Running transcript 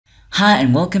Hi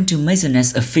and welcome to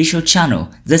Magenest official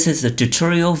channel. This is a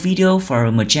tutorial video for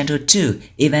Magento 2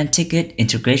 event ticket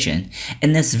integration.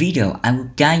 In this video, I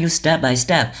will guide you step by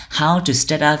step how to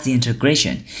set up the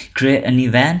integration, create an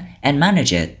event, and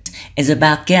manage it. In the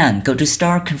backend, go to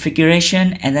Start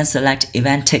Configuration and then select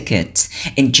Event Tickets.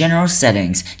 In General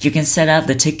Settings, you can set up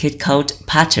the ticket code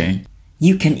pattern.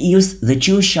 You can use the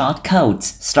two-shot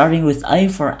codes starting with A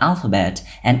for alphabet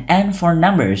and N for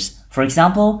numbers. For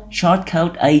example,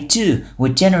 shortcode A2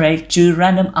 would generate 2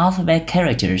 random alphabet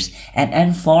characters, and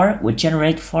N4 would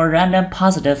generate 4 random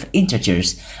positive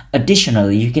integers.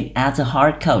 Additionally, you can add the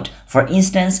hard code, for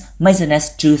instance,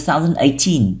 Magenest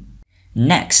 2018.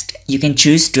 Next, you can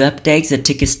choose to update the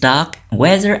ticket stock,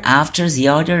 whether after the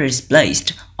order is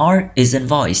placed or is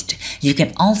invoiced. You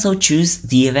can also choose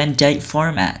the event date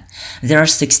format. There are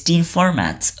 16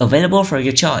 formats available for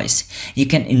your choice. You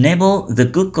can enable the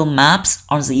Google Maps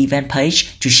on the event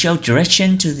page to show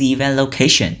direction to the event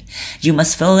location. You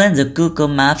must fill in the Google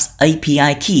Maps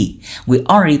API key. We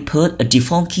already put a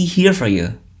default key here for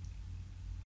you.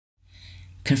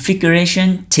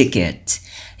 Configuration ticket.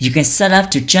 You can set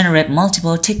up to generate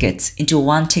multiple tickets into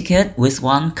one ticket with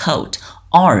one code,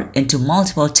 or into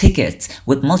multiple tickets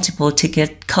with multiple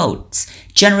ticket codes.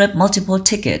 Generate multiple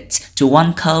tickets to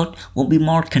one code will be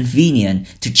more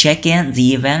convenient to check in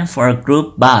the event for a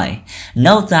group buy.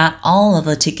 Note that all of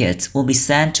the tickets will be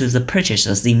sent to the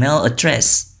purchaser's email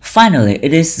address. Finally,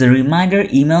 it is the reminder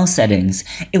email settings.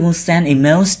 It will send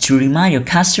emails to remind your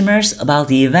customers about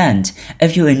the event.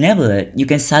 If you enable it, you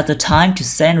can set the time to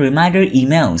send reminder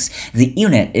emails. The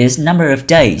unit is number of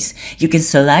days. You can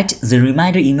select the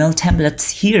reminder email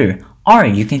templates here, or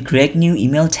you can create new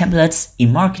email templates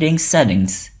in marketing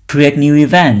settings. Create new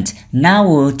event. Now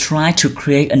we will try to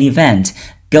create an event.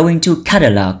 Going to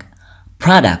Catalog,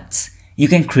 Products. You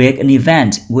can create an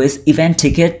event with event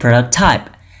ticket product type.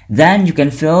 Then you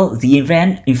can fill the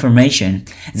event information.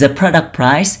 The product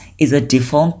price is the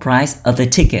default price of the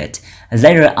ticket.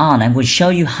 Later on, I will show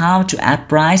you how to add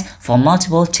price for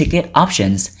multiple ticket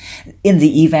options. In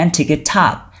the event ticket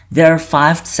tab, there are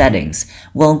 5 settings.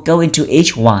 We'll go into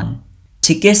each one.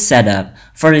 Ticket setup.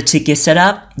 For the ticket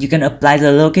setup, you can apply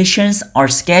the locations or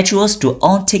schedules to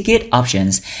all ticket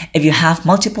options. If you have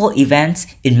multiple events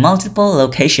in multiple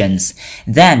locations,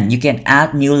 then you can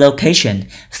add new location,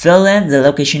 fill in the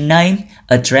location name,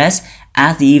 address,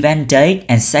 add the event date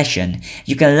and session.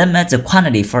 You can limit the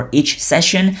quantity for each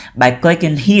session by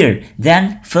clicking here,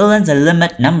 then fill in the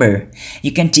limit number.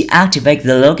 You can deactivate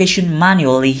the location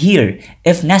manually here,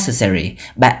 if necessary,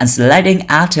 by unselecting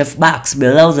active box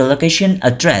below the location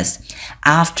address.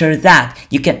 After that,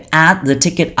 you can add the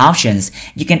ticket options.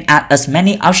 You can add as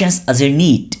many options as you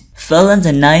need. Fill in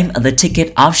the name of the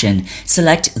ticket option.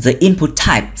 Select the input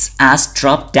types as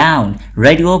drop-down,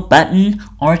 radio button,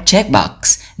 or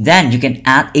checkbox. Then you can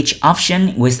add each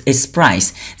option with its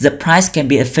price. The price can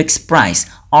be a fixed price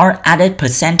or added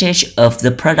percentage of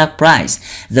the product price,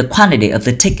 the quantity of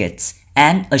the tickets,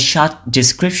 and a short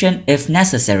description if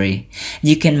necessary.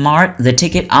 You can mark the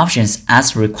ticket options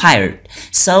as required,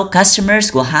 so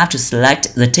customers will have to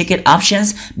select the ticket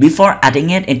options before adding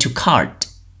it into cart.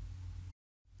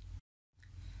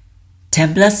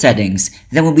 Template settings.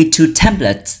 There will be 2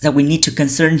 templates that we need to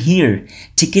concern here,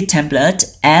 ticket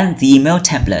template and the email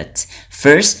template.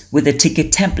 First, with the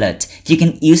ticket template, you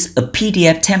can use a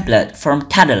PDF template from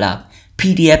Catalog,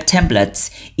 PDF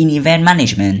templates in Event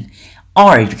Management,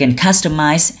 or you can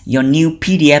customize your new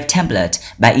PDF template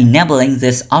by enabling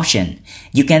this option.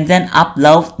 You can then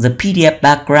upload the PDF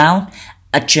background,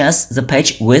 adjust the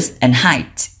page width and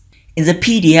height. In the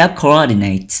PDF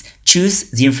coordinates,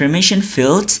 choose the information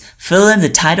fields, fill in the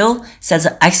title, set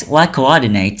the XY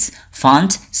coordinates,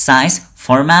 font, size,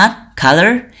 format,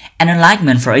 color, and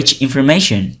alignment for each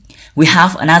information. We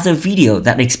have another video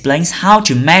that explains how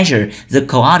to measure the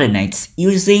coordinates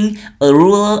using a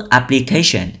ruler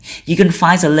application. You can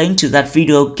find the link to that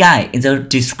video guide in the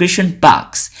description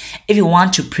box. If you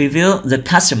want to preview the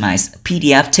customized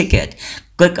PDF ticket,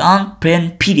 click on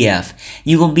Print PDF.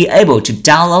 You will be able to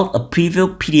download a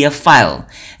preview PDF file.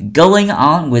 Going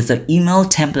on with the email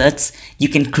templates, you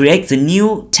can create the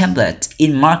new template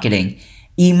in Marketing,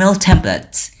 Email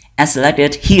Templates, and select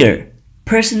it here.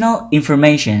 Personal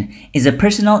information. In the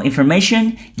personal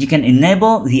information, you can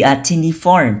enable the attendee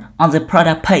form on the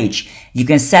product page. You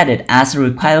can set it as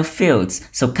required fields,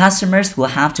 so customers will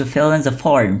have to fill in the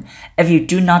form. If you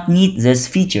do not need this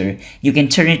feature, you can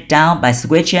turn it down by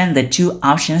switching the 2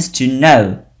 options to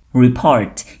no.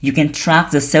 Report. You can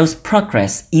track the sales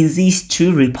progress in these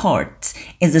two reports.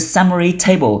 In the summary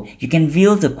table, you can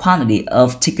view the quantity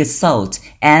of tickets sold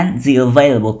and the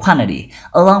available quantity,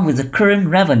 along with the current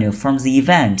revenue from the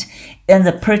event. In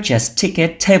the purchase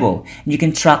ticket table, you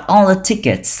can track all the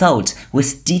tickets sold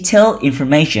with detailed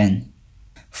information.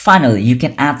 Finally, you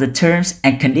can add the terms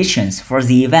and conditions for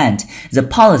the event. The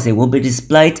policy will be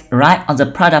displayed right on the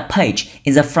product page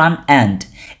in the front end.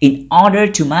 In order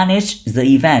to manage the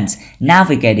events,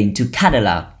 navigating to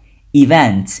Catalog,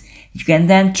 Events, you can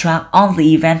then track all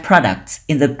the event products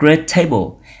in the grid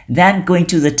table. Then going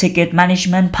to the ticket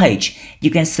management page, you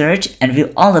can search and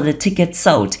view all of the tickets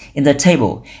sold in the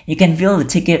table. You can view the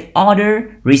ticket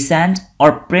order, resend,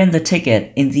 or print the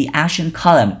ticket in the action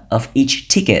column of each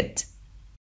ticket.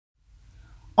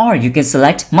 Or you can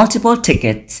select multiple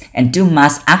tickets and do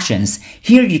mass actions.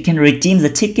 Here you can redeem the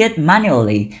ticket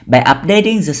manually by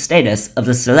updating the status of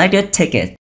the selected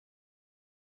ticket.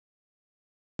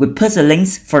 We put the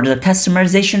links for the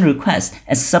customization request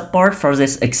and support for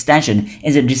this extension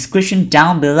in the description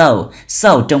down below,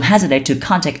 so don't hesitate to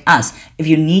contact us if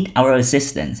you need our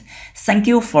assistance. Thank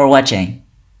you for watching.